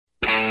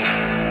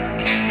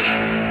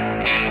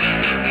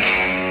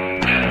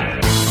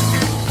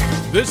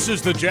This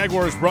is the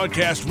Jaguars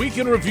Broadcast Week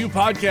in Review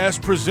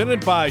podcast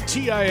presented by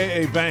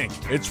TIAA Bank.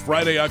 It's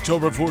Friday,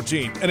 October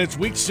 14th, and it's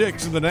Week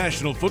 6 in the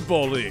National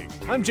Football League.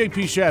 I'm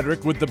JP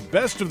Shadrick with the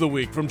best of the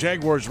week from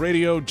Jaguars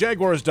Radio,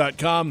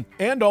 Jaguars.com,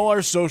 and all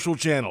our social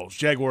channels,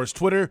 Jaguars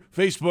Twitter,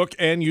 Facebook,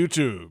 and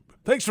YouTube.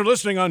 Thanks for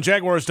listening on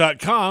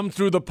Jaguars.com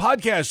through the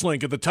podcast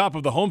link at the top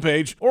of the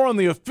homepage or on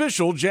the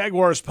official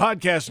Jaguars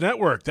Podcast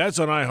Network. That's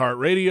on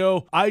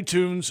iHeartRadio,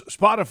 iTunes,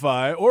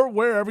 Spotify, or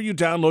wherever you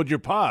download your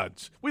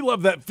pods. We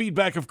love that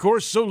feedback, of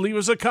course, so leave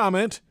us a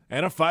comment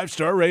and a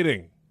 5-star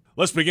rating.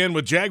 Let's begin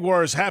with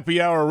Jaguars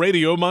Happy Hour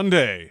Radio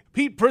Monday.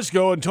 Pete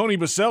Prisco and Tony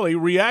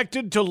Baselli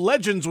reacted to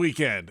Legends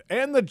Weekend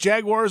and the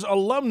Jaguars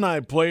alumni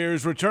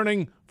players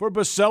returning for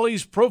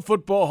Baselli's Pro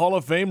Football Hall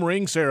of Fame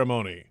ring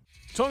ceremony.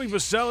 Tony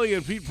Baselli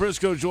and Pete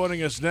Prisco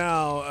joining us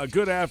now. A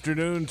good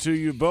afternoon to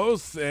you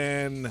both.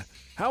 And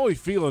how are we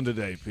feeling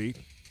today, Pete?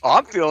 Oh,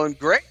 I'm feeling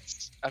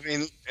great. I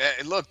mean,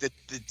 look, the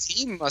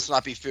team must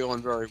not be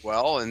feeling very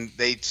well, and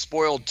they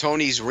spoiled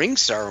Tony's ring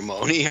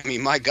ceremony. I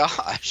mean, my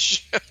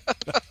gosh.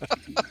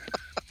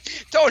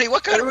 Tony,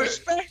 what kind of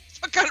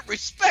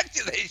respect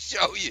do they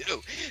show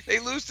you? They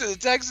lose to the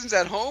Texans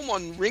at home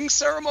on ring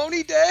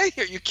ceremony day?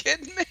 Are you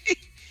kidding me?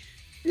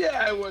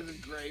 Yeah, it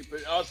wasn't great, but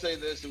I'll say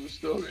this: it was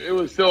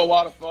still a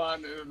lot of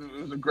fun.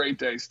 It was a great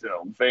day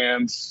still.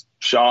 Fans,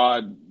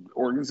 Shad,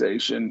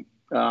 organization.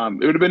 It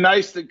would have been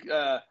nice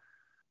to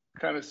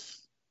kind of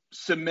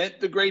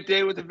cement the great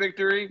day with a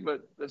victory,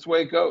 but that's the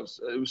way it goes.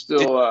 It was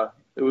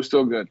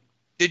still good.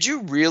 Did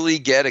you really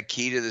get a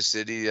key to the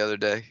city the other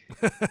day?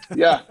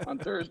 Yeah, on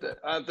Thursday.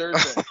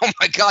 Oh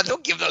my God!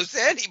 Don't give those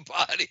to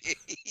anybody.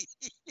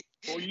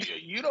 Well,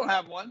 you don't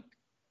have one.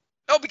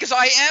 No, because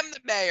I am the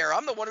mayor.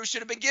 I'm the one who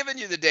should have been giving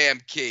you the damn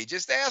key.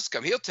 Just ask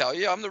him. He'll tell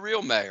you I'm the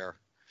real mayor.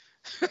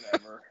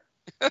 Whatever.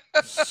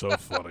 So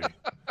funny.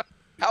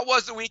 How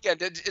was the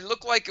weekend? It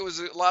looked like it was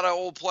a lot of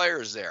old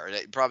players there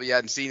that you probably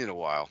hadn't seen in a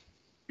while.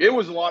 It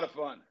was a lot of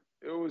fun.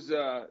 It was,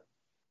 I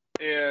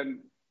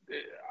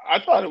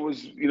thought it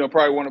was,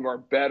 probably one of our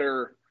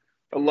better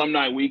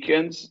alumni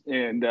weekends.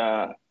 And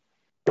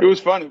it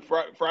was fun.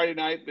 Friday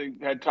night, they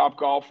had Top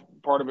Golf,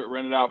 part of it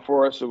rented out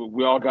for us. So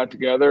we all got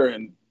together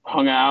and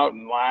hung out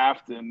and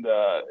laughed and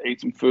ate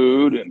some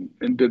food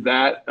and did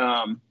that.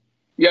 The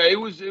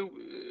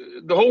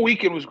whole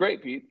weekend was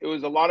great, Pete. It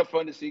was a lot of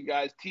fun to see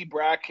guys. T.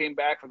 Brack came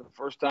back for the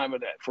first time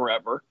in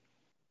forever.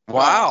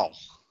 Wow.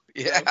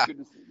 Yeah.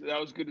 That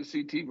was good to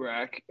see T.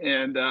 Brack.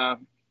 And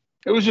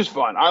it was just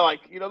fun. I like,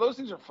 those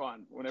things are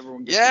fun when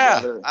everyone gets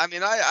together. I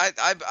mean,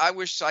 I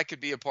wish I could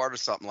be a part of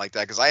something like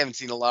that because I haven't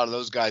seen a lot of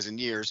those guys in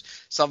years.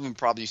 Some of them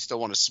probably still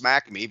want to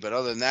smack me, but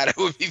other than that, it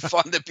would be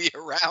fun to be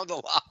around a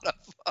lot of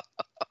them.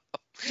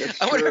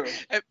 I wonder,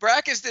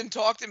 Brackus didn't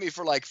talk to me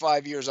for like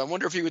 5 years. I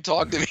wonder if he would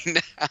talk to me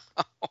now.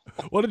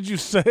 What did you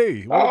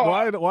say?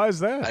 Why is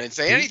that? I didn't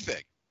say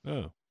anything.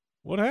 Oh,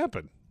 what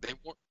happened?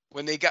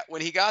 When he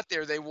got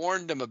there, they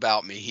warned him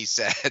about me, he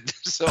said.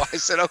 So I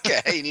said,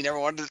 okay, and he never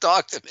wanted to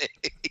talk to me.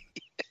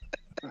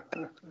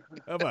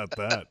 How about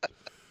that?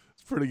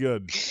 It's pretty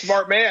good.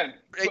 Smart man.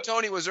 Hey,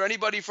 Tony, was there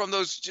anybody from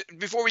those –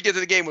 before we get to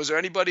the game, was there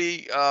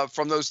anybody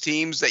from those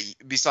teams that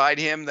beside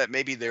him that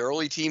maybe the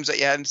early teams that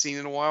you hadn't seen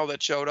in a while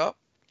that showed up?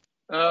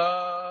 No,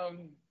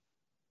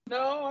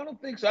 I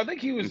don't think so. I think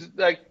he was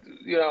like,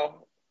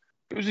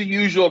 it was a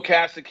usual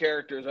cast of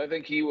characters. I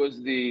think he was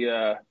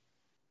the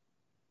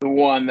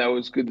one that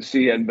was good to see.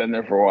 He hadn't been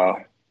there for a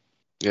while.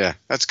 Yeah,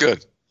 that's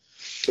good.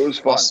 It was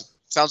fun.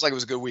 Sounds like it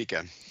was a good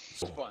weekend.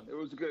 It was fun. It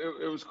was good.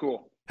 It was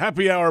cool.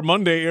 Happy Hour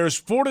Monday airs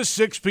 4 to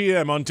 6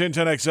 p.m. on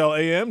 1010XL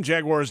AM,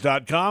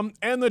 Jaguars.com,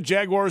 and the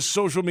Jaguars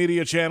social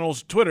media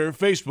channels, Twitter,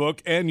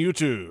 Facebook, and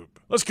YouTube.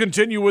 Let's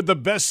continue with the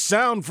best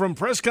sound from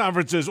press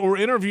conferences or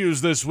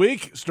interviews this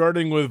week,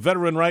 starting with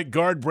veteran right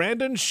guard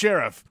Brandon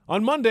Sheriff.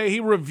 On Monday, he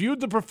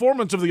reviewed the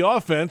performance of the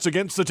offense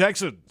against the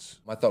Texans.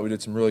 I thought we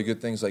did some really good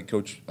things, like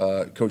Coach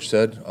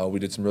said. We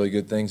did some really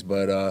good things,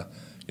 but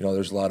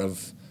there's a lot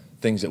of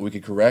things that we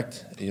could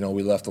correct.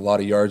 We left a lot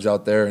of yards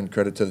out there, and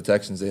credit to the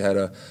Texans. They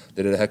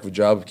did a heck of a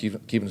job of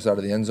keeping us out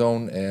of the end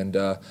zone, and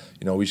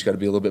we just got to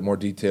be a little bit more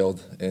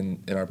detailed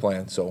in our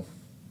plan. So.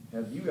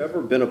 Have you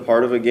ever been a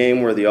part of a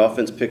game where the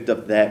offense picked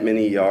up that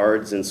many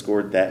yards and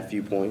scored that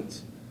few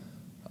points?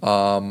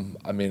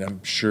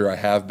 I'm sure I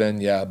have been,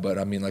 yeah. But,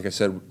 like I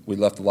said, we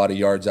left a lot of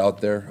yards out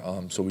there,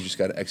 so we just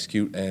got to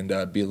execute and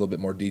be a little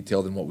bit more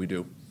detailed in what we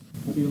do.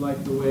 Do you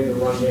like the way the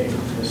run game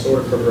has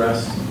sort of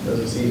progressed as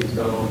the season's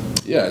gone on?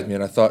 Yeah,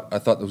 I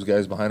thought those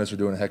guys behind us are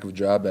doing a heck of a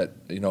job at,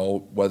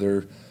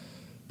 whether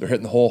they're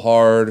hitting the hole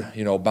hard,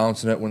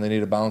 bouncing it when they need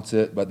to bounce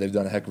it, but they've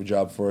done a heck of a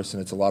job for us,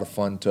 and it's a lot of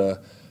fun to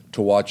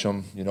watch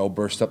them,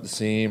 burst up the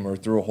seam or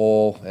through a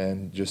hole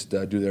and just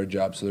do their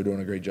job. So they're doing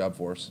a great job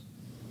for us.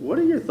 What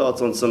are your thoughts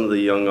on some of the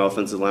young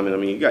offensive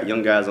linemen? You got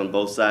young guys on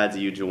both sides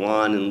of you,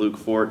 Juwan and Luke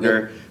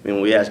Fortner. Yep.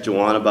 When we asked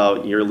Juwan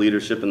about your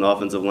leadership in the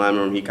offensive line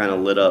room, he kind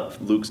of lit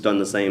up. Luke's done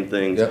the same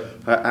thing.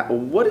 Yep.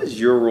 What has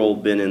your role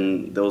been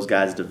in those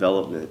guys'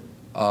 development?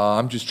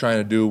 I'm just trying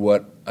to do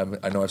what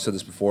I know I've said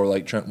this before,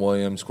 like Trent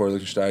Williams, Corey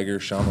Lichtensteiger,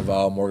 Sean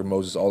Laval, Morgan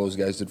Moses, all those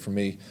guys did for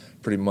me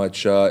pretty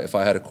much. If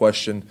I had a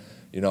question,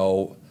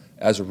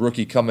 as a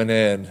rookie coming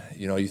in,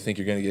 you think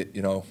you're going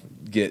to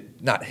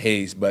get not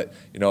hazed, but,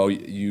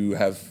 you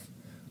have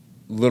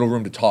little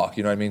room to talk,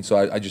 you know what I mean? So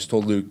I just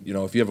told Luke,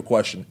 if you have a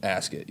question,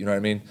 ask it, you know what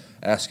I mean?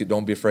 Ask it,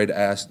 don't be afraid to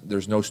ask.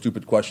 There's no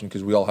stupid question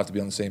because we all have to be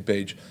on the same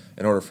page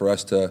in order for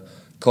us to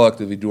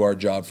collectively do our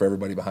job for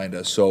everybody behind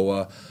us.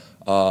 So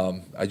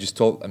I just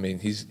told,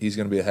 he's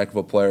going to be a heck of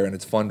a player, and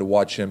it's fun to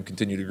watch him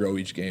continue to grow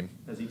each game.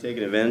 Has he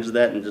taken advantage of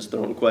that and just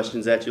throwing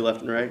questions at you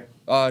left and right?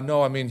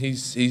 No,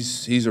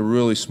 he's a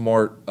really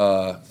smart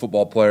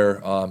football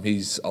player. He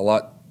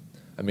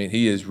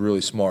is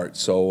really smart.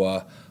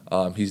 So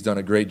he's done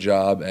a great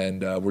job,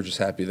 and we're just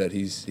happy that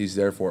he's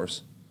there for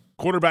us.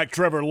 Quarterback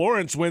Trevor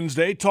Lawrence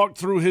Wednesday talked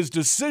through his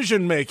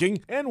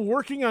decision-making and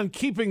working on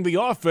keeping the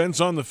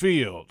offense on the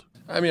field.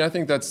 I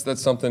think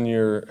that's something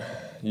you're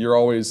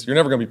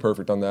never going to be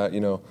perfect on that.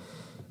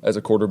 As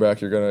a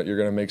quarterback, you're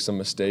gonna make some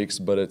mistakes,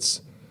 but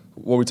it's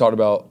what we talked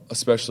about,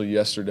 especially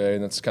yesterday,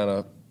 and that's kind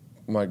of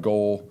my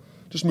goal,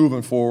 just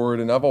moving forward.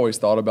 And I've always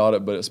thought about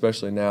it, but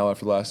especially now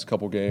after the last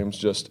couple games,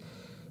 just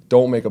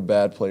don't make a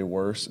bad play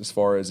worse. As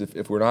far as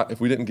if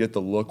we didn't get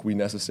the look we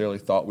necessarily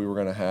thought we were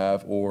going to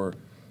have, or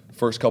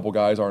first couple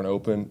guys aren't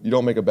open, you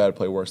don't make a bad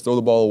play worse. Throw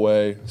the ball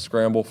away,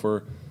 scramble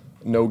for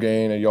no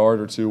gain, a yard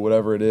or two,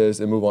 whatever it is,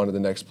 and move on to the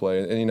next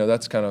play. And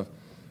that's kind of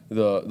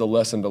the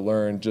lesson to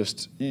learn.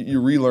 Just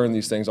you relearn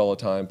these things all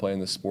the time playing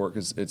this sport,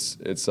 because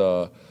it's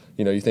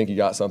you think you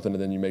got something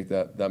and then you make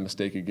that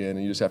mistake again,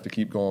 and you just have to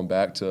keep going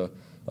back to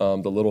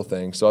the little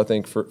things. So I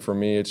think for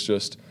me, it's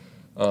just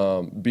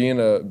being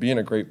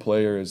a great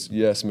player is,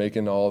 yes,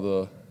 making all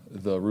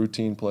the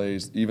routine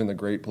plays, even the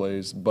great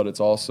plays, but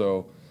it's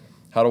also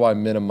how do I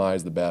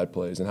minimize the bad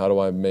plays, and how do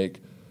I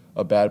make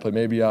a bad play?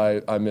 Maybe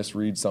I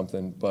misread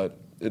something, but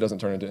it doesn't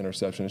turn into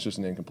interception. It's just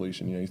an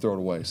incompletion. You throw it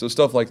away. So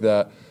stuff like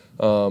that,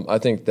 I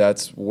think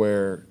that's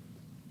where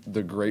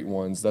the great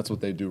ones, that's what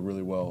they do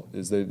really well,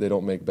 is they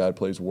don't make bad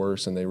plays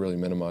worse, and they really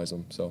minimize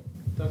them. So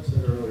Doug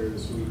said earlier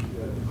this week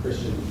that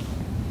Christian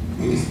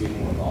needs to be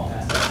more involved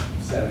past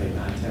that 7, 8,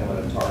 9, 10,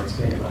 11 targets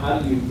game. But how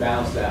do you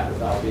balance that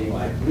without being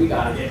like, we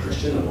got to get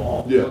Christian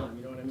involved? Yeah. You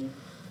know what I mean?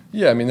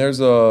 Yeah,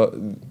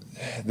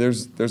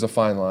 there's a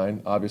fine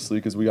line, obviously,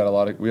 because we have a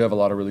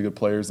lot of really good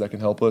players that can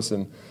help us,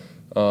 and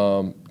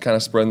kind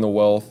of spreading the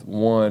wealth.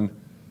 One,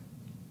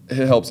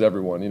 it helps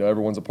everyone.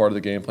 Everyone's a part of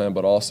the game plan,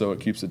 but also it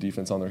keeps the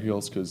defense on their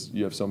heels because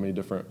you have so many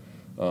different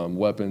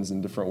weapons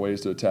and different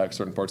ways to attack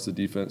certain parts of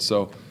the defense.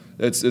 So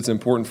it's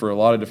important for a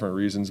lot of different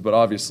reasons. But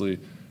obviously,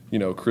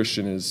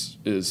 Christian is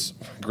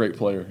a great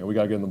player, and we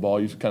got to get him the ball.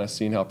 You've kind of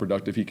seen how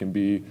productive he can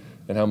be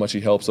and how much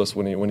he helps us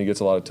when he gets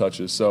a lot of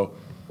touches. So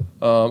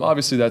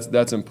obviously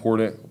that's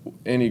important.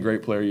 Any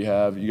great player you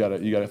have, you got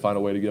to find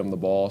a way to get him the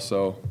ball.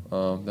 So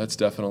that's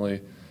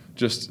definitely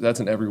that's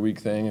an every week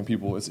thing, and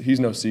he's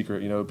no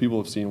secret. People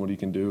have seen what he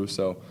can do,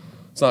 so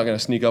it's not going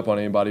to sneak up on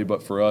anybody.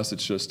 But for us,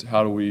 it's just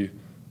how do we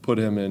put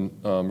him in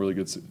really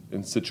good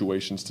in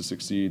situations to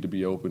succeed, to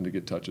be open, to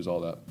get touches, all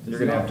that. You're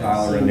going to have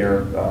Tyler in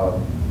there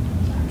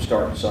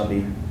starting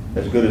Sunday.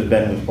 As good as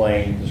Ben was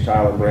playing, does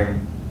Tyler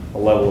bring a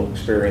level of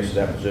experience to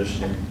that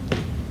position?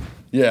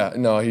 Yeah,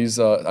 no, he's.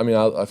 I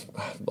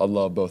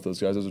love both those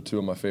guys. Those are two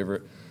of my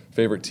favorite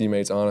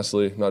teammates.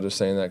 Honestly, not just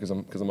saying that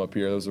because I'm up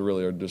here. Those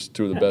are just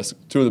two of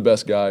the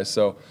best guys.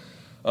 So,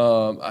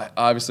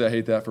 I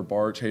hate that for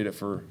Barch. Hate it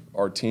for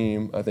our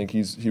team. I think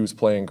he was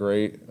playing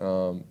great.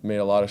 Made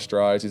a lot of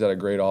strides. He's had a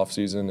great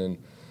offseason, and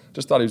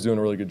just thought he was doing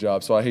a really good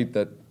job. So I hate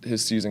that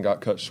his season got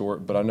cut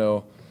short. But I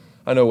know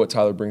what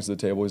Tyler brings to the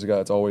table. He's a guy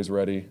that's always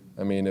ready.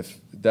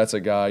 If that's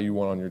a guy you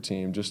want on your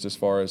team, just as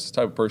far as the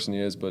type of person he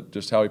is, but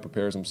just how he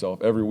prepares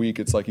himself. Every week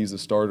it's like he's a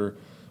starter,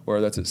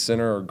 whether that's at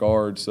center or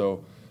guard.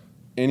 So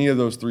any of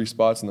those three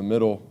spots in the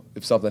middle,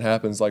 if something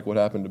happens like what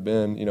happened to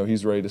Ben,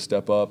 he's ready to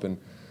step up. And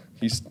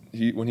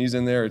when he's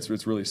in there,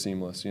 it's really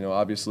seamless.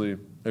 Obviously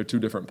they're two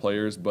different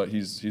players, but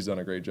he's done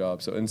a great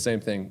job. So, and same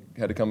thing,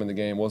 had to come in the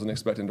game, wasn't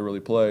expecting to really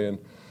play, and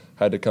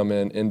had to come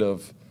in I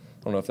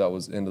don't know if that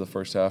was end of the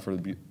first half or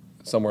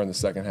somewhere in the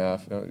second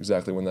half,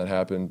 exactly when that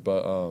happened.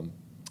 But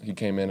he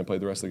came in and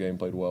played the rest of the game,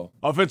 played well.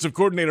 Offensive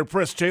coordinator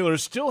Press Taylor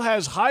still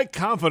has high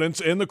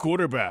confidence in the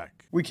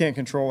quarterback. We can't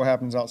control what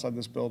happens outside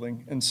this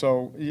building, and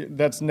so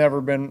that's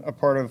never been a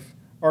part of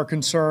our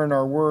concern,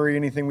 our worry.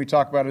 Anything we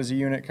talk about as a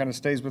unit kind of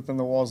stays within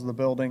the walls of the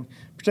building,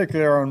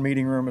 particularly our own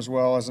meeting room as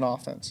well as an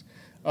offense.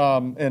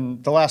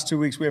 And the last 2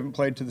 weeks we haven't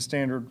played to the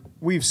standard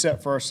we've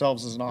set for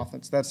ourselves as an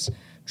offense. That's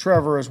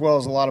Trevor as well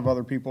as a lot of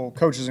other people,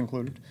 coaches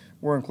included.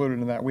 We're included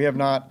in that. We have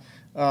not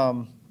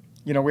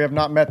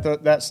met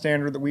that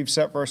standard that we've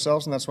set for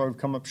ourselves, and that's why we've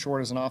come up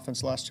short as an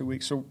offense the last 2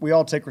 weeks. So we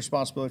all take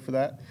responsibility for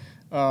that.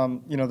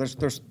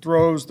 There's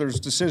throws, there's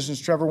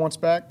decisions Trevor wants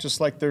back, just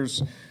like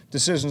there's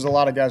decisions a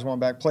lot of guys want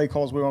back, play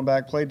calls we want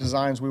back, play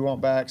designs we want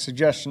back,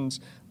 suggestions,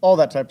 all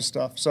that type of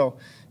stuff. So,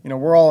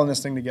 we're all in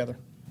this thing together.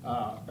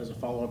 As a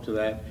follow-up to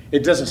that,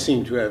 it doesn't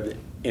seem to have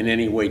in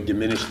any way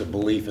diminished the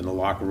belief in the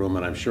locker room,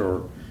 and I'm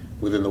sure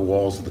within the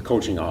walls of the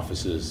coaching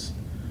offices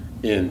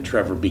in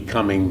Trevor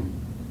becoming,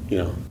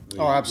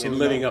 absolutely and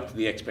living up to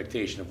the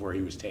expectation of where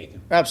he was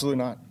taken?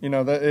 Absolutely not.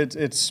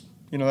 It's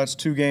that's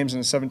 2 games in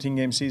a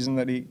 17-game season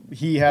that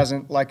he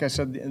hasn't, like I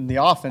said, in the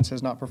offense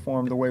has not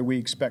performed the way we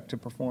expect to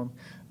perform,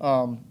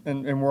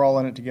 and we're all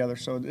in it together.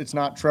 So it's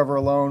not Trevor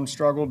alone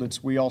struggled;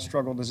 it's we all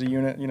struggled as a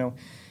unit.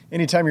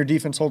 Anytime your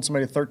defense holds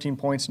somebody to 13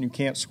 points and you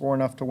can't score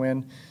enough to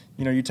win,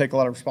 you take a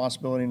lot of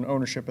responsibility and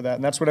ownership of that,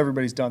 and that's what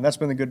everybody's done. That's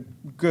been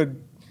the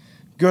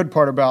good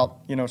part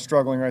about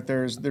struggling right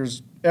there is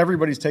there's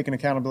everybody's taking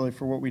accountability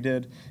for what we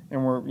did,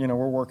 and we're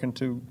working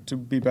to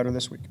be better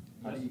this week.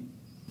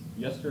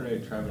 Yesterday,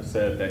 Travis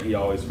said that he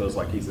always feels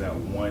like he's that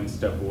one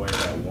step away,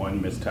 that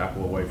one missed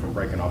tackle away from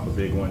breaking off a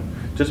big one.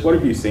 Just what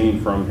have you seen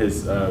from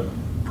his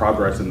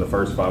progress in the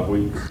first 5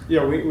 weeks?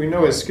 Yeah, we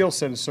know his skill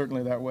set is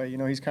certainly that way.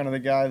 He's kind of the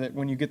guy that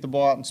when you get the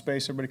ball out in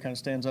space, everybody kind of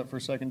stands up for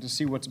a second to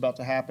see what's about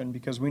to happen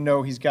because we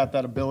know he's got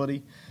that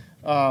ability.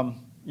 And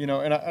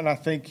I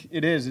think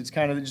it is. It's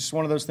kind of just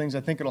one of those things.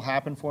 I think it'll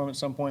happen for him at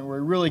some point where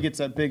he really gets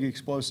that big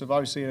explosive.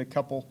 Obviously, a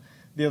couple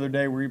the other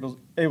day where he was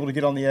able to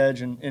get on the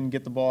edge and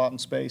get the ball out in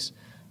space.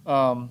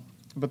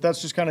 But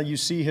that's just kind of you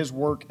see his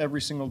work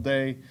every single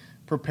day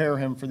prepare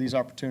him for these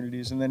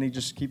opportunities, and then he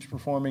just keeps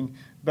performing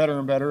better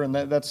and better, and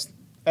that's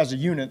as a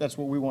unit, that's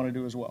what we want to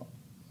do as well.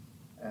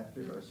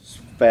 After a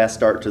fast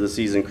start to the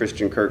season,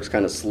 Christian Kirk's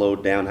kind of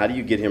slowed down. How do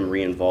you get him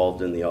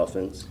re-involved in the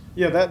offense?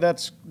 Yeah,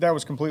 that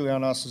was completely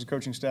on us as a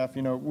coaching staff.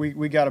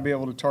 We got to be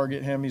able to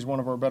target him. He's one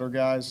of our better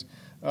guys,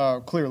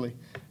 clearly.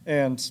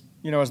 And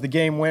as the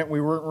game went,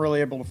 we weren't really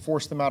able to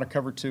force them out of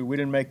cover 2. We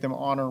didn't make them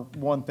honor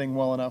one thing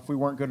well enough. We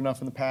weren't good enough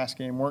in the pass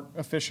game, weren't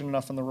efficient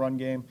enough in the run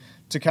game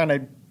to kind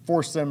of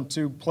force them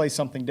to play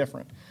something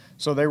different.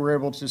 So they were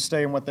able to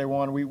stay in what they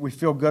wanted. We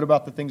feel good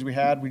about the things we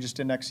had. We just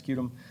didn't execute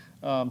them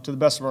to the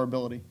best of our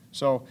ability.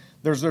 So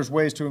there's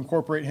ways to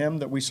incorporate him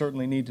that we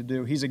certainly need to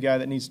do. He's a guy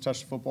that needs to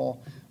touch the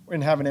football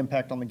and have an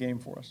impact on the game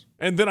for us.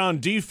 And then on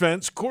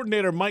defense,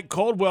 coordinator Mike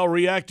Caldwell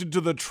reacted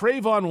to the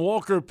Trayvon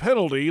Walker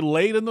penalty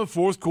late in the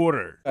fourth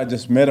quarter. I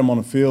just met him on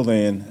the field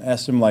and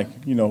asked him,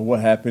 what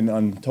happened,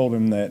 and told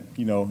him that,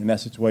 in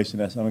that situation,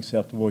 that's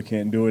unacceptable. He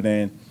can't do it.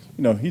 And,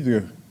 he's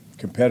a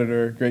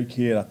competitor, great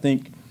kid. I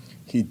think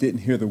he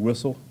didn't hear the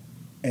whistle,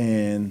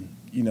 and,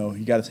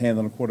 he got his hands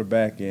on the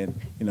quarterback, and,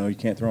 you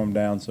can't throw him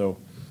down. So,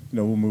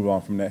 we'll move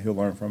on from that. He'll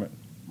learn from it.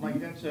 Mike,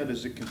 that said,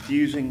 is it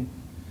confusing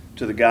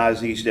to the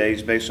guys these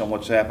days based on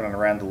what's happening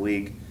around the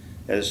league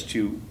as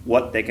to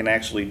what they can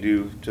actually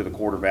do to the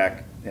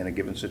quarterback in a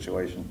given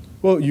situation?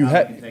 Well, you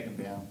have take him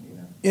down.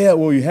 Yeah,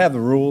 well, you have the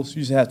rules.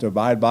 You just have to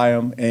abide by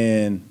them,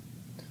 and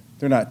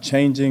they're not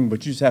changing,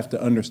 but you just have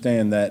to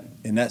understand that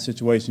in that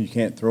situation you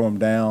can't throw them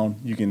down.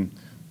 You can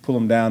pull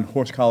them down,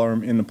 horse collar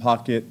them in the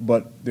pocket,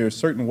 but there are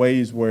certain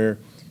ways where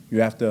you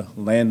have to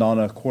land on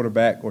a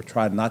quarterback or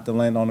try not to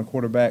land on a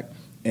quarterback,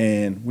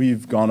 and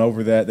we've gone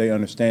over that. They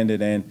understand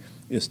it, and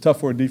it's tough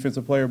for a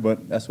defensive player,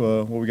 but that's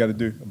what we got to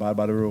do, abide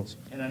by the rules.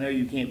 And I know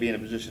you can't be in a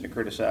position of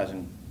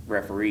criticizing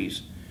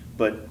referees,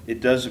 but it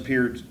does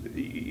appear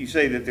you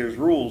say that there's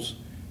rules,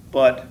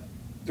 but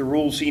the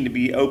rules seem to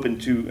be open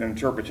to an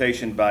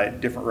interpretation by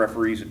different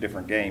referees at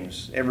different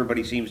games.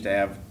 Everybody seems to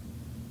have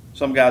 –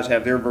 some guys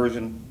have their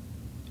version,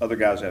 other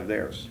guys have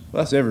theirs.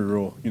 Well, that's every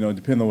rule,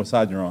 depending on what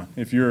side you're on.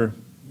 If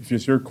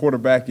it's your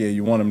quarterback, yeah,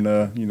 you want him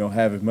to,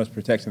 have as much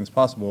protection as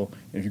possible.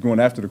 If you're going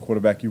after the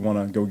quarterback, you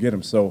want to go get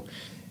him. So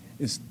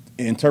it's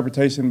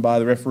interpretation by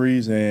the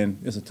referees, and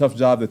it's a tough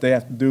job that they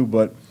have to do,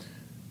 but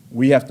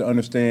we have to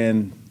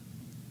understand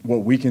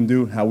what we can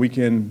do, how we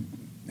can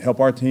help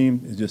our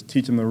team is just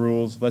teach them the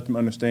rules, let them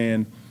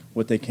understand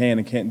what they can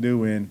and can't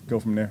do, and go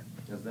from there.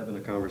 Has that been a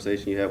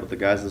conversation you had with the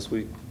guys this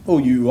week? Oh,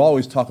 you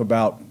always try to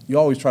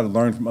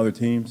learn from other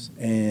teams,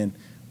 and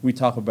we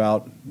talk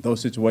about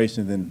those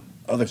situations and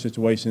other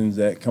situations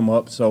that come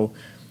up. So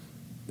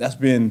that's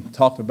been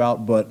talked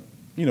about, but,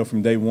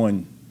 from day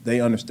one, they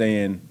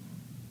understand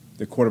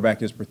the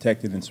quarterback is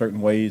protected in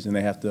certain ways, and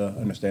they have to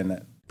understand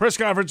that. Press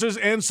conferences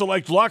and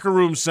select locker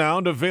room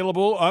sound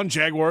available on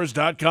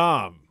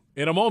Jaguars.com.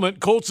 In a moment,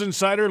 Colts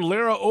insider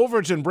Lara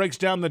Overton breaks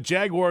down the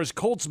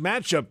Jaguars-Colts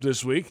matchup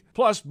this week,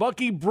 plus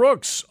Bucky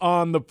Brooks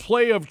on the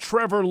play of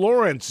Trevor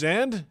Lawrence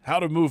and how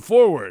to move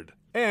forward.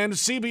 And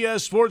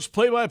CBS Sports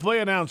play-by-play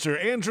announcer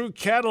Andrew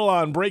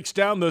Catalon breaks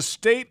down the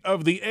state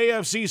of the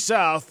AFC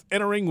South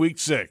entering Week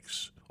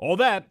 6. All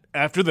that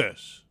after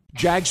this.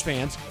 Jags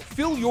fans,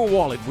 fill your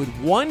wallet with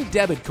one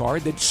debit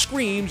card that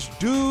screams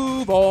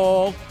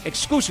Duval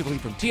exclusively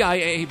from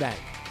TIAA Bank.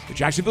 The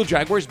Jacksonville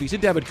Jaguars Visa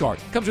debit card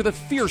comes with a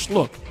fierce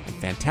look and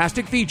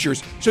fantastic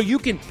features so you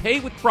can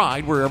pay with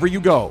pride wherever you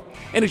go.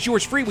 And it's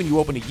yours free when you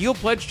open a Yield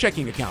Pledge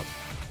checking account.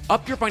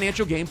 Up your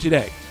financial game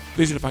today.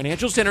 Visit a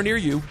financial center near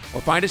you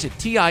or find us at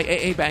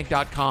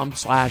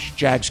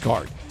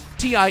TIAABank.com/JagsCard.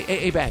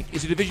 TIAA Bank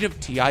is a division of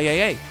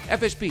TIAA,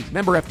 FSB,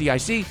 member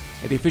FDIC,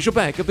 and the official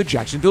bank of the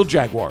Jacksonville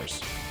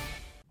Jaguars.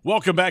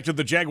 Welcome back to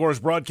the Jaguars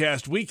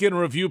Broadcast Weekend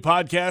Review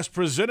Podcast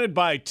presented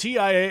by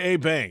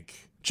TIAA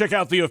Bank. Check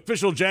out the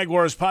official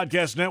Jaguars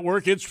podcast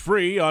network. It's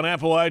free on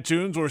Apple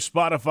iTunes or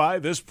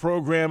Spotify. This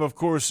program, of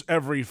course,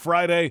 every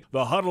Friday.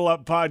 The Huddle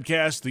Up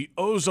podcast, the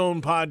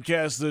Ozone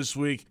podcast this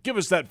week. Give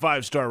us that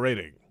 5-star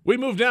rating. We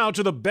move now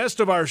to the best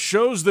of our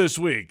shows this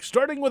week,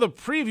 starting with a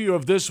preview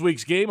of this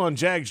week's game on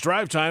Jags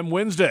Drive Time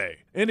Wednesday.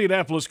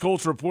 Indianapolis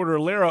Colts reporter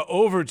Lara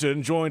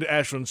Overton joined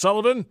Ashlyn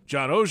Sullivan,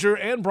 John Ogier,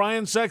 and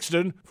Brian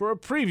Sexton for a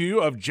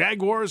preview of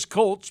Jaguars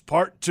Colts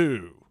Part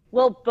 2.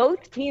 Well,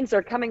 both teams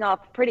are coming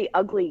off pretty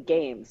ugly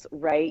games,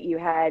 right? You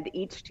had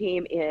each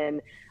team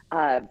in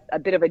a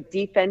bit of a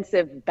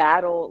defensive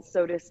battle,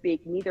 so to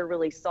speak. Neither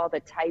really saw the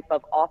type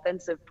of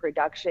offensive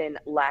production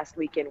last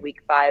week in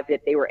Week 5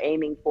 that they were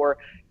aiming for.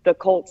 The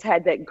Colts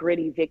had that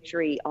gritty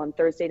victory on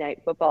Thursday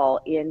Night Football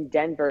in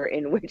Denver,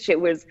 in which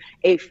it was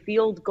a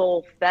field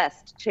goal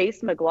fest.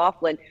 Chase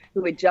McLaughlin,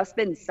 who had just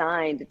been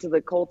signed to the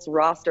Colts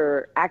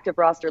active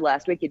roster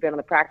last week, he'd been on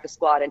the practice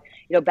squad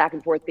and, back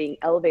and forth being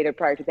elevated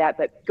prior to that,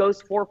 but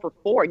goes 4 for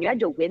 4. And you had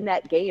to win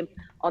that game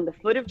on the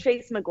foot of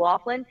Chase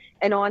McLaughlin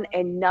and on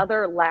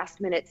another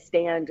last-minute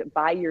stand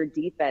by your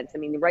defense. I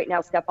mean, right now,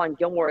 Stephon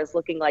Gilmore is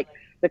looking like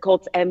the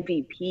Colts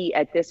MVP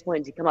at this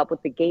point to come up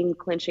with the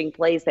game-clinching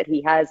plays that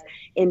he has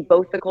in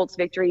both the Colts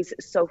victories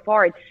so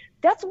far. And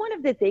that's one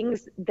of the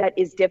things that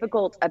is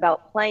difficult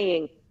about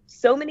playing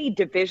so many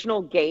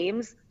divisional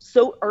games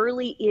so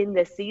early in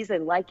the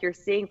season, like you're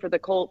seeing for the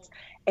Colts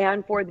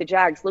and for the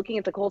Jags. Looking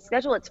at the Colts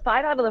schedule, it's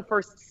 5 out of the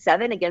first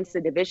 7 against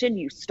the division.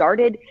 You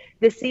started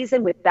this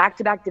season with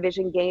back-to-back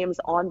division games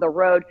on the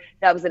road.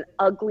 That was an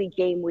ugly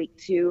game week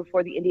 2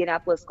 for the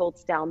Indianapolis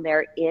Colts down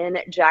there in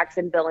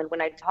Jacksonville. And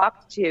when I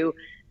talked to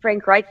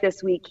Frank Reich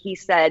this week,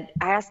 I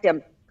asked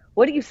him,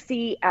 what do you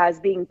see as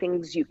being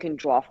things you can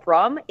draw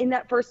from in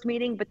that first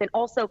meeting? But then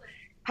also,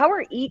 how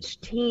is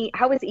each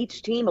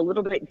team a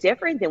little bit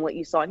different than what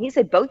you saw? And he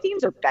said both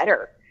teams are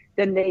better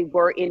than they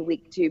were in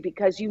week 2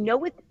 because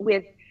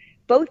with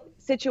both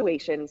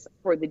situations,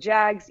 for the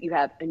Jags, you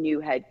have a new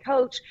head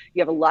coach,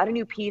 you have a lot of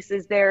new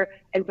pieces there,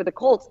 and for the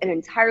Colts, an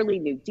entirely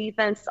new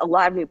defense, a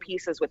lot of new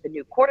pieces with a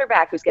new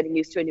quarterback who's getting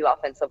used to a new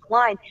offensive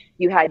line.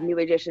 You had new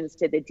additions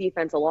to the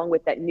defense along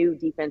with that new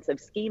defensive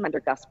scheme under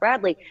Gus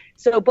Bradley.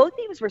 So both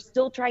teams were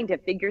still trying to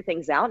figure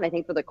things out, and I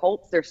think for the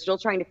Colts, they're still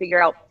trying to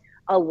figure out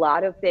a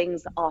lot of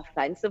things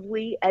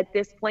offensively at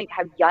this point,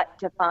 have yet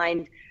to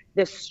find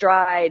the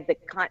stride, the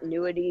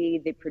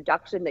continuity, the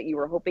production that you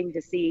were hoping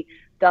to see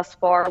thus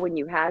far when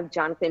you have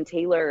Jonathan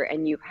Taylor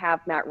and you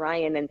have Matt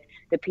Ryan and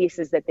the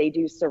pieces that they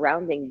do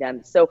surrounding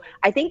them. So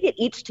I think that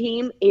each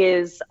team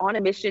is on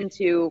a mission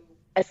to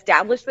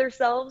establish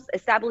themselves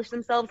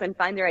and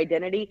find their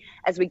identity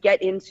as we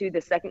get into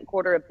the second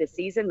quarter of the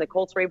season. The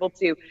Colts were able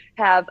to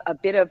have a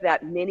bit of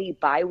that mini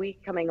bye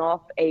week coming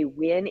off a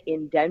win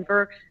in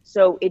Denver.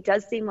 So it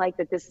does seem like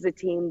that this is a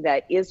team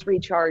that is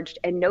recharged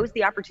and knows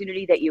the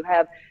opportunity that you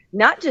have,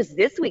 not just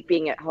this week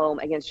being at home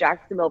against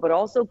Jacksonville, but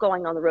also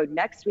going on the road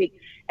next week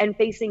and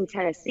facing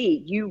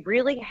Tennessee. You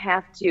really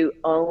have to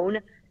own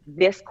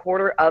this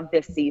quarter of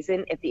this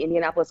season if the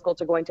Indianapolis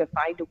Colts are going to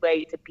find a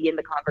way to be in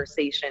the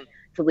conversation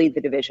to lead the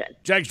division.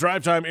 Jags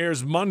Drive Time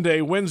airs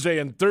Monday, Wednesday,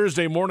 and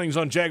Thursday mornings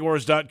on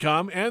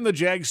Jaguars.com and the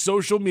Jags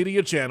social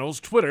media channels,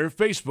 Twitter,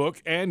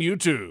 Facebook, and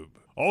YouTube.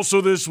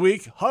 Also this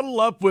week, Huddle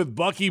Up with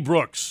Bucky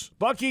Brooks.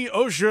 Bucky,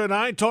 Osher, and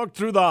I talked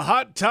through the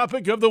hot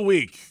topic of the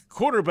week,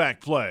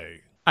 quarterback play.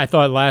 I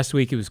thought last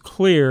week it was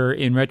clear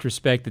in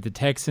retrospect that the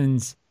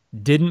Texans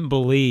didn't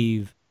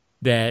believe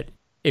that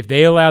if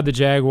they allowed the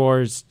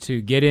Jaguars to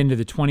get into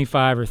the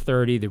 25 or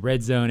 30, the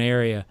red zone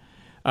area,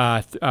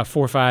 4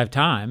 or 5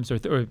 times, or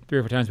 3 or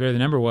 4 times, whatever the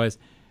number was,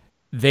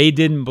 they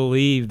didn't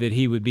believe that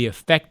he would be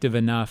effective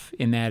enough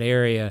in that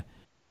area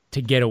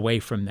to get away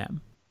from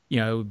them.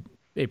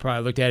 They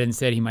probably looked at it and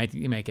said he might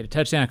get a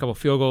touchdown, a couple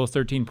field goals,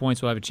 13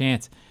 points, we'll have a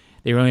chance.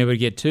 They were only able to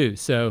get 2.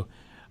 So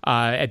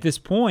at this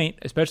point,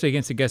 especially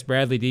against the Gus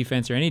Bradley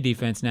defense or any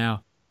defense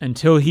now,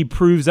 until he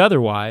proves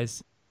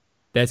otherwise,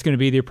 that's going to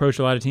be the approach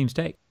a lot of teams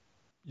take.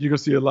 You're going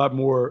to see a lot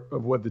more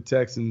of what the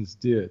Texans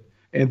did.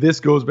 And this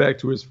goes back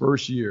to his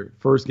first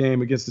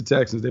game against the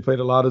Texans. They played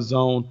a lot of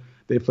zone.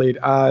 They played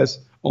eyes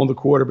on the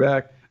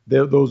quarterback.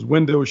 Those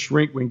windows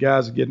shrink when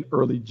guys are getting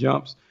early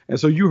jumps. And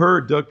so you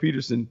heard Doug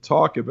Peterson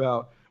talk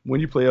about when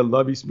you play a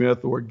Lovie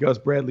Smith or Gus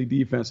Bradley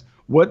defense,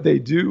 what they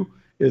do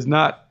is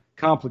not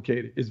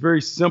complicated. It's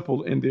very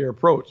simple in their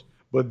approach.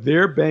 But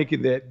they're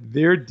banking that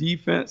their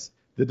defense,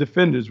 the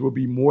defenders, will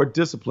be more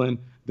disciplined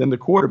than the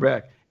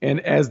quarterback. And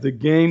as the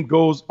game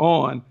goes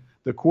on,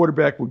 the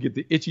quarterback will get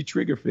the itchy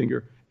trigger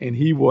finger and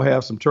he will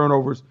have some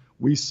turnovers.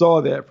 We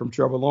saw that from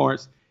Trevor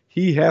Lawrence.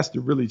 He has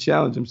to really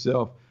challenge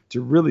himself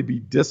to really be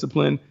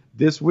disciplined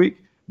this week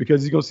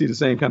because he's going to see the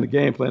same kind of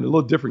game plan, a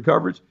little different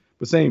coverage,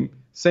 but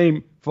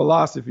same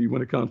philosophy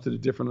when it comes to the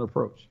different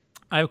approach.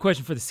 I have a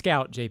question for the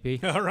scout,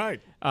 JP. All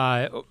right.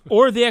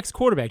 Or the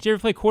ex-quarterback. Did you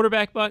ever play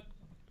quarterback, Buck?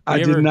 I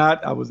did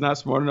not. I was not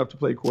smart enough to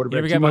play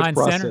quarterback. Too much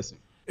processing.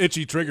 Center?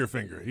 Itchy trigger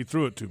finger. He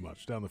threw it too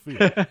much down the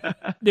field.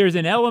 There's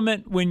an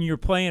element when you're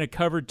playing a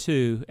cover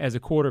 2 as a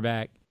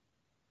quarterback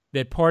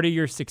that part of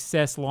your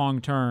success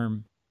long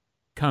term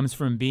comes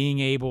from being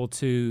able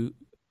to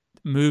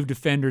move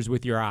defenders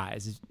with your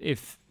eyes.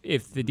 If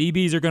the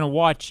DBs are going to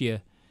watch you,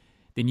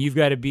 then you've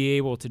got to be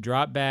able to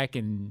drop back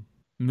and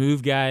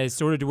move guys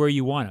sort of to where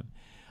you want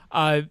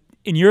them.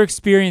 In your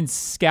experience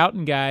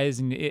scouting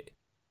guys,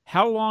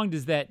 how long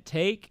does that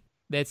take?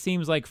 That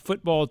seems like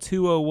football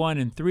 201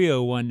 and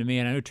 301 to me,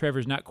 and I know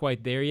Trevor's not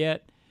quite there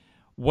yet.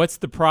 What's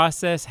the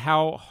process?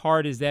 How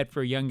hard is that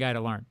for a young guy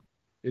to learn?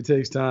 It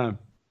takes time.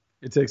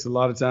 It takes a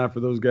lot of time for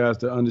those guys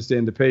to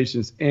understand the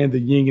patience and the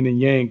yin and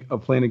yang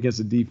of playing against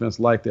a defense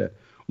like that.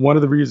 One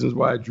of the reasons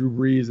why Drew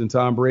Brees and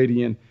Tom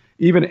Brady and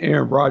even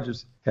Aaron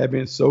Rodgers have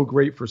been so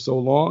great for so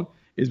long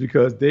is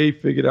because they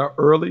figured out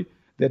early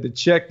that the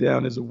check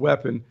down is a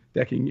weapon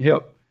that can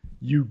help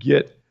you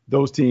get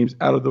those teams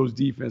out of those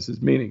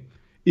defenses. Meaning,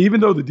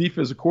 even though the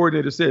defensive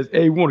coordinator says,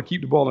 hey, we want to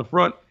keep the ball in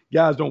front,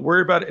 guys, don't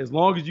worry about it. As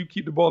long as you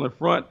keep the ball in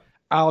front,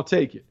 I'll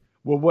take it.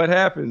 Well, what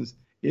happens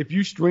if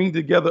you string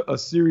together a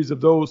series of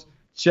those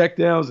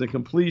checkdowns and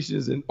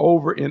completions and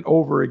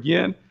over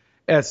again,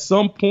 at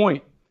some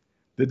point,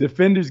 the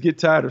defenders get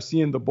tired of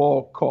seeing the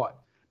ball caught.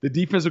 The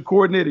defensive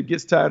coordinator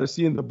gets tired of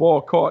seeing the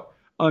ball caught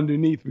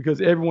underneath because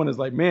everyone is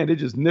like, man, they're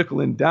just nickel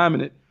and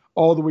diming it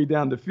all the way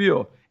down the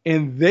field.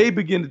 And they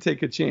begin to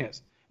take a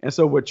chance. And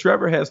so what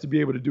Trevor has to be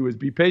able to do is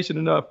be patient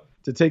enough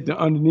to take the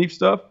underneath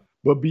stuff,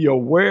 but be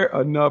aware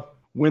enough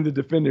when the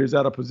defender is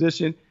out of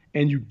position.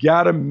 And you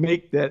got to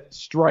make that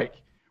strike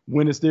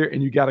when it's there,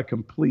 and you got to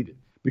complete it.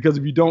 Because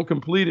if you don't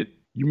complete it,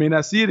 you may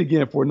not see it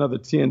again for another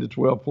 10 to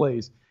 12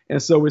 plays.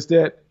 And so it's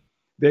that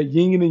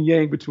yin and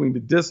yang between the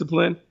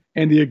discipline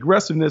and the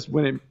aggressiveness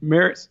when it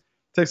merits.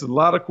 It takes a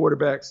lot of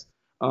quarterbacks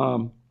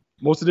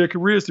most of their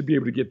careers to be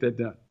able to get that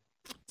done.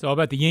 It's all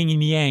about the yin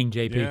and yang,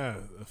 JP. Yeah,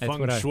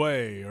 feng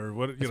shui or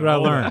what? That's what I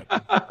learned.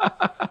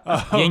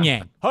 Yin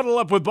yang. Huddle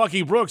Up with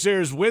Bucky Brooks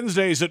airs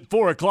Wednesdays at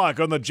 4 o'clock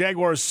on the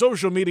Jaguars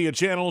social media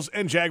channels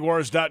and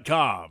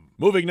Jaguars.com.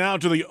 Moving now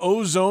to the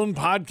O-Zone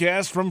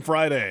podcast from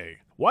Friday.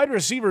 Wide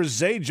receiver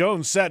Zay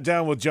Jones sat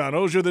down with John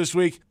Oehser this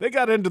week. They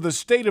got into the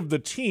state of the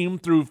team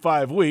through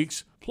 5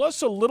 weeks,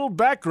 plus a little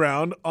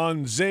background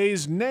on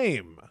Zay's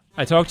name.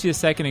 I talked to you a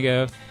second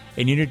ago,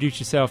 and you introduced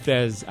yourself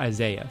as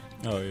Isaiah.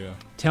 Oh, yeah.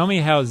 Tell me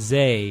how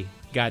Zay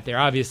got there.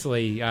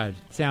 Obviously,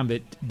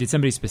 did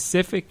somebody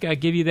specific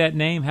give you that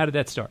name? How did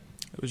that start?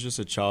 It was just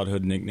a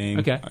childhood nickname.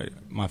 Okay.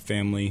 My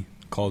family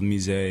called me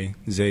Zay,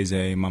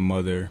 my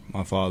mother,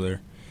 my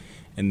father.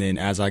 And then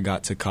as I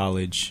got to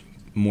college,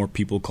 more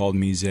people called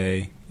me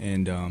Zay,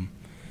 and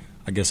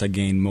I guess I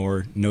gained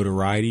more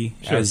notoriety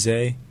as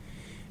Zay.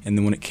 And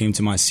then when it came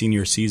to my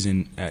senior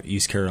season at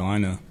East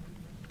Carolina,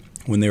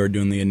 when they were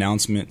doing the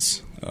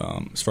announcements,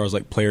 as far as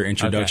like player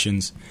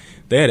introductions,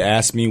 they had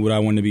asked me what I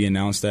wanted to be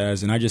announced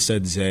as, and I just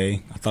said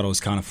Zay. I thought it was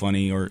kind of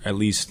funny, or at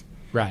least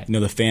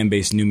the fan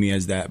base knew me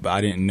as that, but I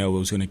didn't know it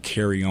was going to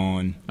carry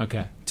on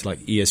to like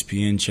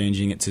ESPN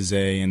changing it to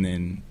Zay, and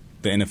then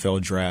the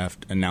NFL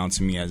draft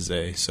announcing me as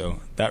Zay. So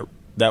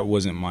that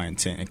wasn't my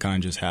intent. It kind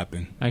of just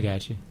happened. I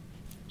got you.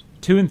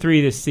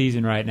 2-3 this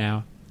season right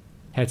now.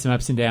 Had some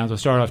ups and downs. We'll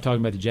start off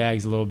talking about the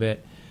Jags a little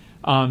bit.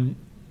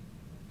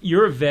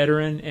 You're a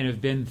veteran and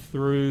have been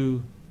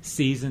through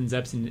seasons,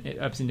 ups and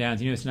downs.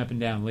 You know, it's an up and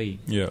down league.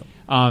 Yeah.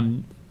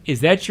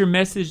 Is that your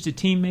message to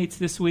teammates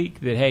this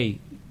week? That, hey,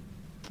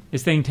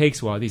 this thing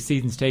takes a while. These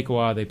seasons take a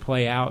while. They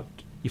play out.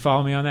 You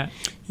follow me on that?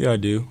 Yeah, I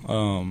do.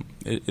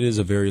 It is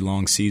a very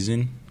long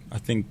season. I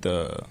think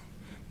the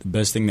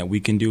best thing that we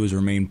can do is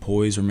remain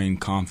poised, remain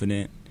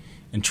confident,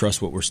 and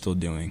trust what we're still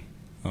doing.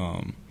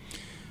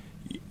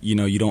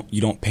 You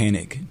don't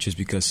panic just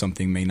because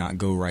something may not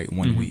go right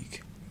one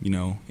week. You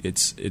know,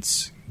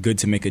 it's good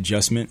to make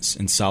adjustments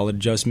and solid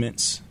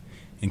adjustments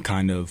and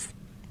kind of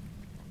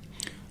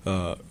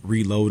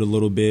reload a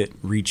little bit,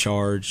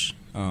 recharge,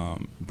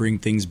 bring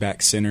things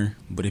back center.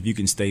 But if you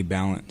can stay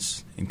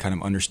balanced and kind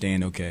of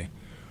understand, okay,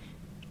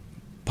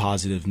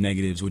 positive,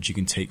 negatives, what you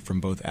can take from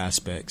both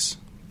aspects,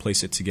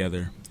 place it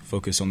together,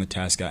 focus on the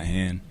task at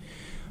hand,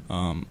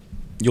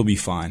 you'll be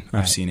fine.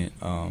 Right. I've seen it.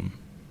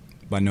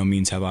 By no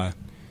means have I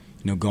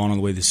gone all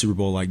the way to the Super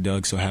Bowl like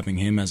Doug, so having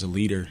him as a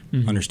leader,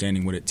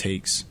 understanding what it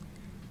takes,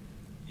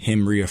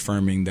 him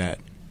reaffirming that,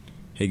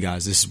 hey,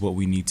 guys, this is what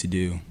we need to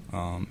do,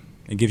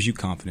 it gives you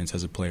confidence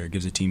as a player. It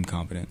gives a team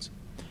confidence.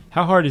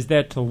 How hard is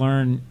that to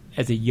learn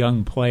as a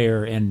young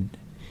player? And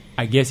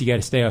I guess you got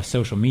to stay off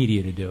social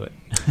media to do it.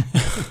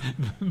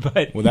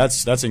 Well,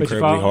 that's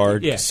incredibly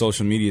hard. Yeah.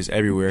 Social media is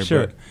everywhere.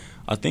 Sure. But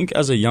I think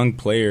as a young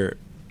player,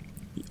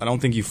 I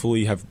don't think you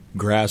fully have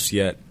grasped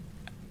yet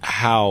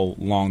how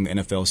long the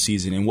NFL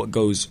season and what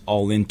goes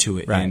all into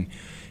it,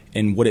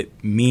 and what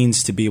it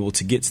means to be able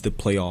to get to the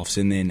playoffs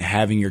and then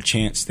having your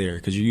chance there,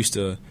 because you're used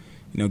to,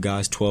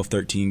 guys 12,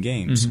 13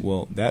 games.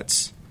 Well,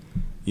 that's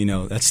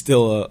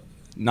still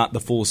not the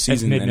full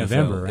season. That's in the NFL.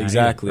 Mid-November, right?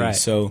 Exactly. Right.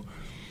 So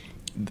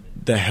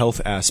the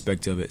health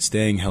aspect of it,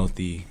 staying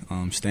healthy,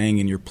 staying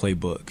in your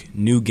playbook,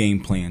 new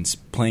game plans,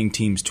 playing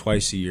teams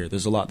twice a year.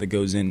 There's a lot that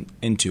goes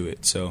into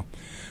it. So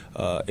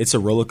it's a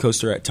roller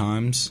coaster at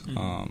times.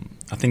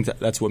 I think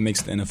that's what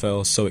makes the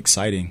NFL so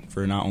exciting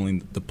for not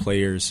only the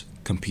players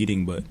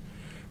competing, but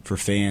for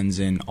fans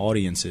and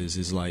audiences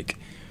is like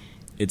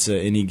it's a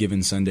any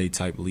given Sunday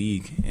type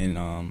league,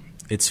 and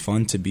it's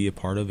fun to be a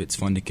part of. It's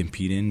fun to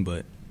compete in,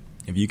 but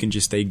if you can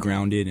just stay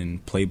grounded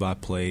and play by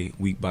play,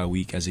 week by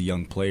week as a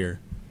young player,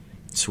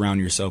 surround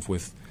yourself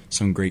with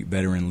some great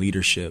veteran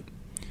leadership,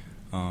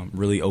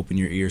 really open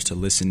your ears to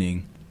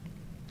listening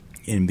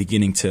and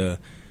beginning to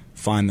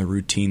find the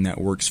routine that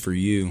works for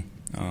you.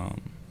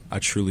 I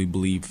truly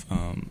believe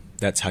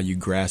that's how you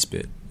grasp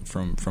it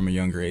from a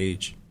younger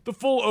age. The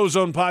full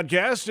Ozone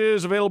podcast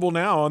is available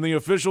now on the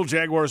official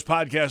Jaguars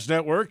podcast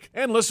network,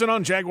 and listen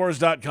on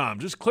Jaguars.com.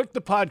 Just click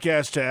the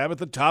podcast tab at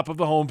the top of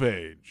the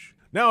homepage.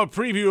 Now a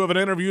preview of an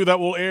interview that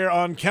will air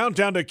on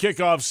Countdown to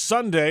Kickoff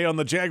Sunday on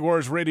the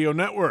Jaguars radio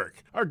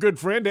network. Our good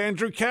friend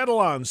Andrew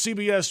Catalon,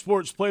 CBS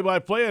Sports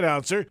play-by-play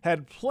announcer,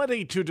 had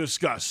plenty to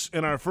discuss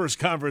in our first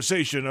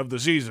conversation of the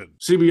season.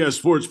 CBS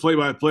Sports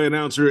play-by-play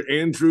announcer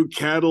Andrew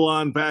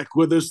Catalon back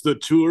with us. The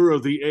tour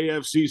of the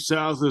AFC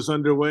South is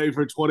underway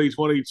for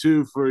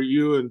 2022 for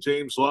you and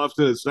James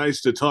Lofton. It's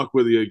nice to talk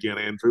with you again,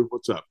 Andrew.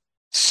 What's up?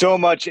 So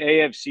much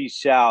AFC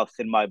South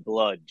in my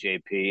blood,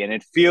 JP, and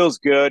it feels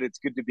good. It's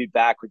good to be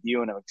back with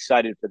you, and I'm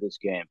excited for this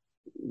game.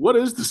 What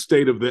is the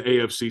state of the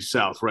AFC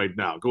South right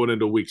now, going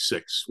into Week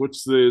 6?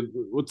 What's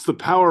the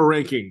power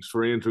rankings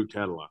for Andrew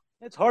Catalon?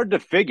 It's hard to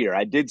figure.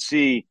 I did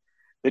see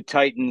the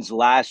Titans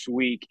last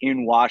week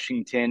in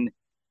Washington,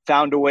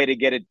 found a way to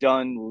get it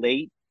done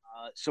late.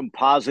 Some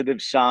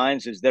positive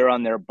signs as they're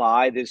on their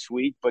bye this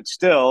week, but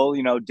still,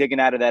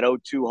 digging out of that 0-2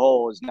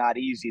 hole is not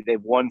easy.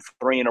 They've won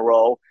 3 in a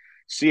row.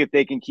 See if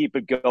they can keep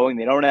it going.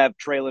 They don't have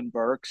Treylon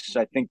Burks.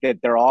 I think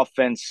that their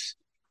offense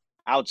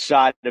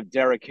outside of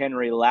Derrick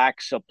Henry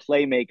lacks a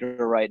playmaker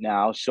right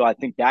now. So I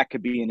think that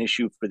could be an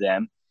issue for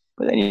them.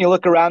 But then you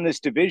look around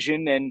this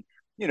division and,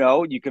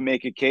 you can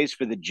make a case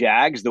for the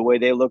Jags. The way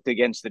they looked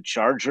against the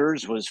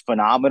Chargers was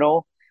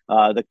phenomenal.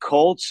 The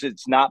Colts,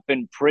 it's not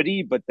been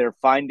pretty, but they're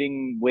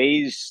finding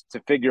ways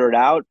to figure it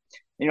out.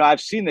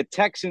 I've seen the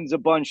Texans a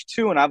bunch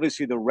too, and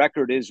obviously the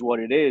record is what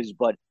it is,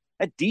 but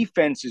that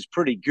defense is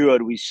pretty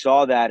good. We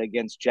saw that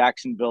against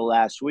Jacksonville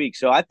last week.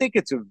 So I think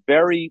it's a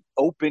very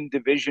open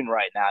division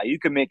right now. You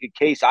can make a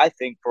case, I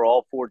think, for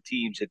all 4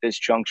 teams at this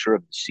juncture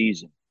of the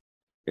season.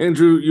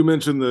 Andrew, you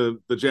mentioned the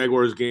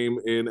Jaguars game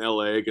in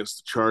L.A. against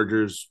the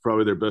Chargers,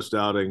 probably their best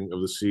outing of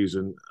the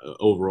season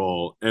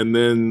overall. And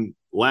then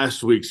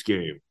last week's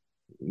game,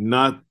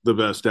 not the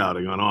best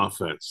outing on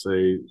offense.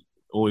 They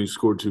only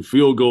scored 2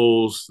 field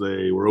goals.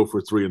 They were 0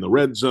 for 3 in the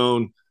red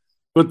zone.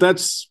 But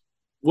that's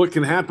what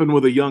can happen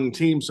with a young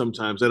team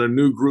sometimes. And a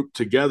new group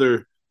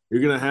together,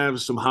 you're going to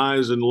have some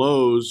highs and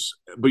lows,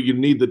 but you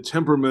need the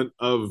temperament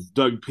of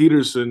Doug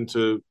Peterson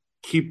to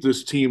keep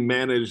this team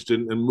managed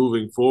and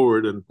moving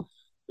forward. And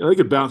they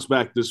could bounce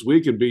back this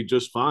week and be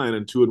just fine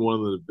and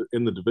 2-1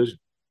 in the division.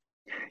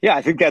 Yeah,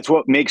 I think that's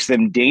what makes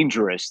them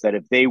dangerous, that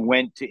if they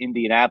went to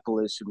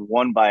Indianapolis and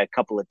won by a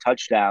couple of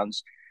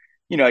touchdowns,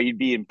 you'd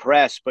be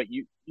impressed, but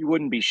you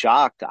wouldn't be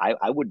shocked.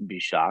 I wouldn't be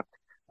shocked.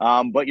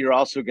 But you're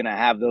also going to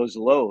have those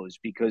lows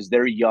because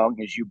they're young,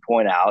 as you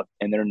point out,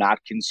 and they're not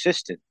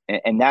consistent.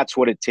 And that's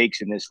what it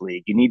takes in this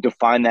league. You need to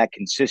find that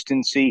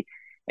consistency,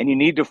 and you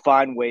need to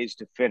find ways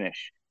to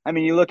finish. I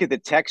mean, you look at the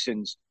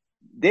Texans,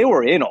 they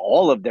were in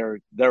all of their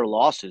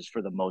losses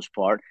for the most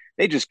part.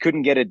 They just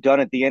couldn't get it done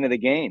at the end of the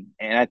game.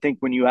 And I think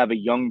when you have a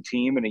young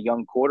team and a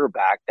young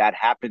quarterback, that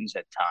happens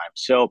at times.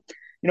 So,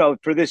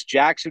 for this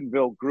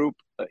Jacksonville group,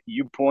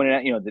 you pointed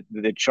out,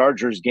 the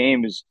Chargers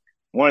game is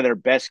one of their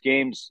best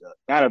games,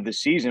 not of the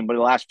season, but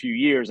the last few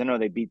years. I know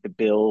they beat the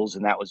Bills,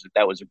 and that was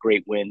a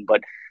great win.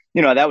 But,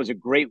 that was a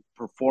great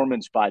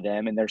performance by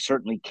them, and they're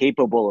certainly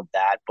capable of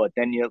that. But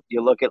then you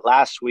look at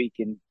last week,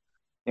 and,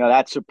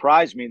 that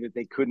surprised me that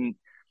they couldn't,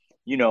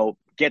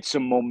 get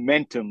some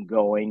momentum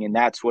going, and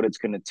that's what it's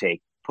going to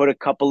take. Put a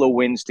couple of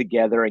wins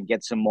together and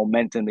get some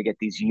momentum to get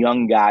these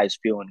young guys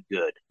feeling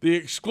good. The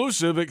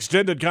exclusive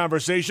extended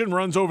conversation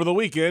runs over the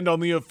weekend on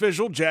the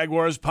official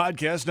Jaguars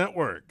podcast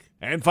network.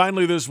 And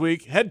finally this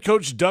week, head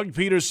coach Doug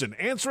Peterson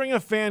answering a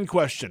fan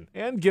question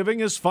and giving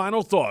his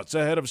final thoughts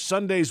ahead of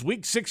Sunday's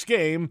Week 6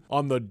 game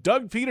on the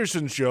Doug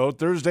Peterson Show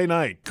Thursday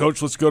night.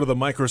 Coach, let's go to the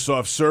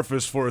Microsoft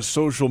Surface for a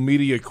social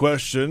media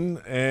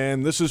question.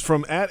 And this is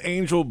from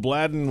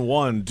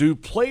 @AngelBladden1. Do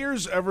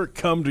players ever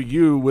come to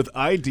you with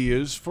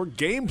ideas for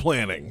game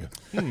planning?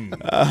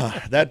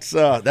 That's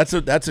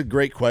a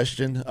great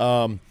question.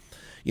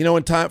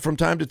 From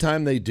time to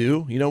time they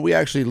do. We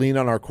actually lean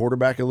on our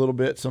quarterback a little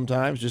bit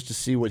sometimes just to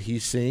see what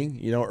he's seeing,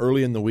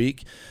 early in the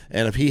week.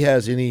 And if he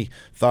has any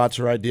thoughts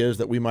or ideas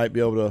that we might be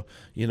able to,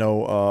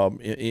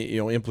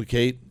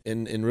 implicate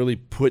and really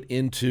put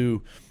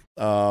into,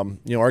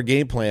 our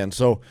game plan.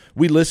 So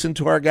we listen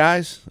to our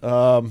guys,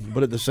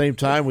 but at the same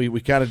time, we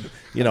kind of,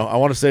 I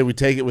want to say we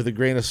take it with a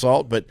grain of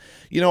salt. But,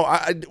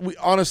 we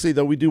honestly,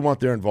 though, we do want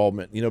their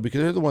involvement,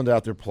 because they're the ones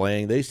out there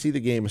playing. They see the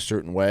game a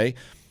certain way.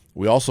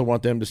 We also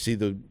want them to see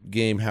the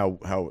game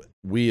how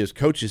we as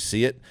coaches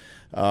see it.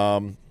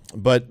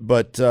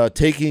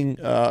 taking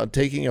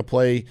a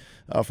play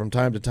from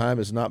time to time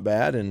is not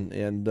bad,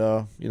 and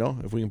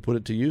if we can put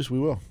it to use, we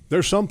will.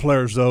 There's some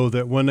players though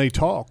that when they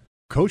talk,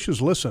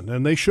 coaches listen,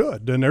 and they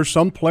should. And there's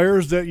some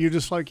players that you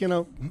just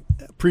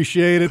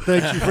appreciate it.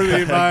 Thank you for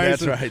the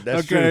advice. That's right.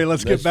 That's okay, true.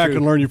 let's get back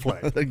and learn your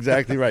play.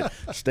 Exactly right.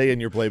 Stay in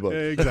your playbook.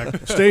 Exactly.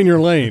 Stay in your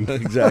lane.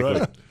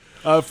 Exactly.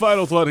 Right.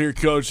 Final thought here,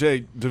 Coach.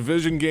 Hey,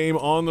 division game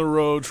on the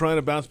road, trying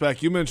to bounce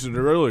back. You mentioned it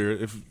earlier.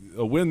 If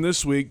a win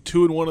this week,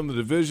 2-1 in the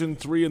division,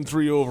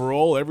 3-3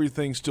 overall,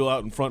 everything's still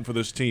out in front for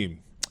this team.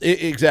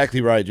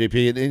 Exactly right,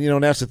 JP.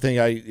 And that's the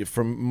thing.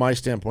 From my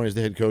standpoint as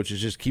the head coach, is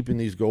just keeping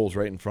these goals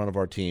right in front of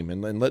our team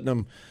and letting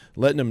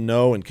them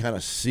know and kind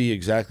of see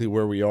exactly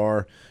where we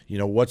are.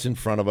 What's in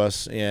front of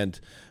us, and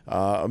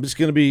it's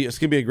going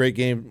to be a great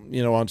game.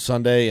 On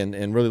Sunday,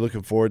 and really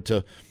looking forward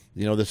to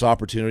this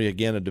opportunity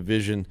again. A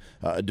division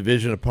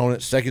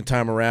opponent, second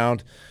time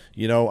around.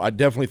 I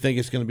definitely think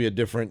it's going to be a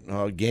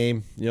different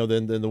game,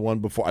 than the one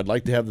before. I'd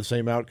like to have the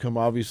same outcome,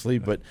 obviously,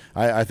 but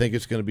I think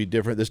it's going to be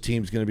different. This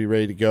team's going to be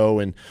ready to go,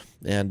 and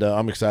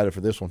I'm excited for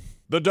this one.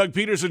 The Doug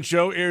Peterson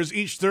Show airs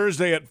each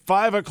Thursday at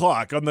 5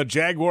 o'clock on the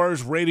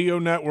Jaguars Radio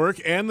Network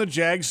and the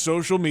Jags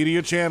social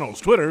media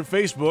channels, Twitter,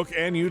 Facebook,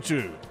 and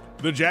YouTube.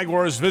 The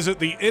Jaguars visit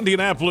the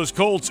Indianapolis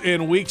Colts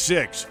in Week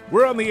 6.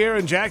 We're on the air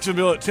in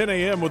Jacksonville at 10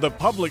 a.m. with a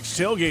Publix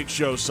tailgate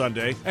show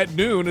Sunday. At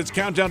noon, it's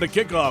countdown to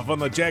kickoff on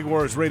the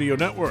Jaguars Radio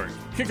Network.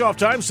 Kickoff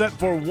time set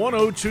for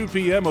 1:02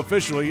 p.m.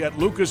 officially at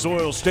Lucas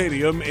Oil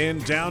Stadium in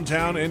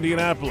downtown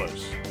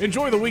Indianapolis.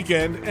 Enjoy the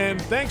weekend,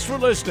 and thanks for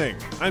listening.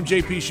 I'm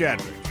JP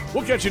Shadrick.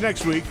 We'll catch you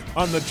next week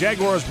on the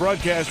Jaguars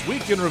Broadcast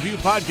Week in Review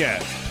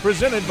podcast,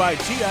 presented by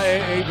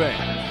TIAA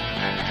Bank.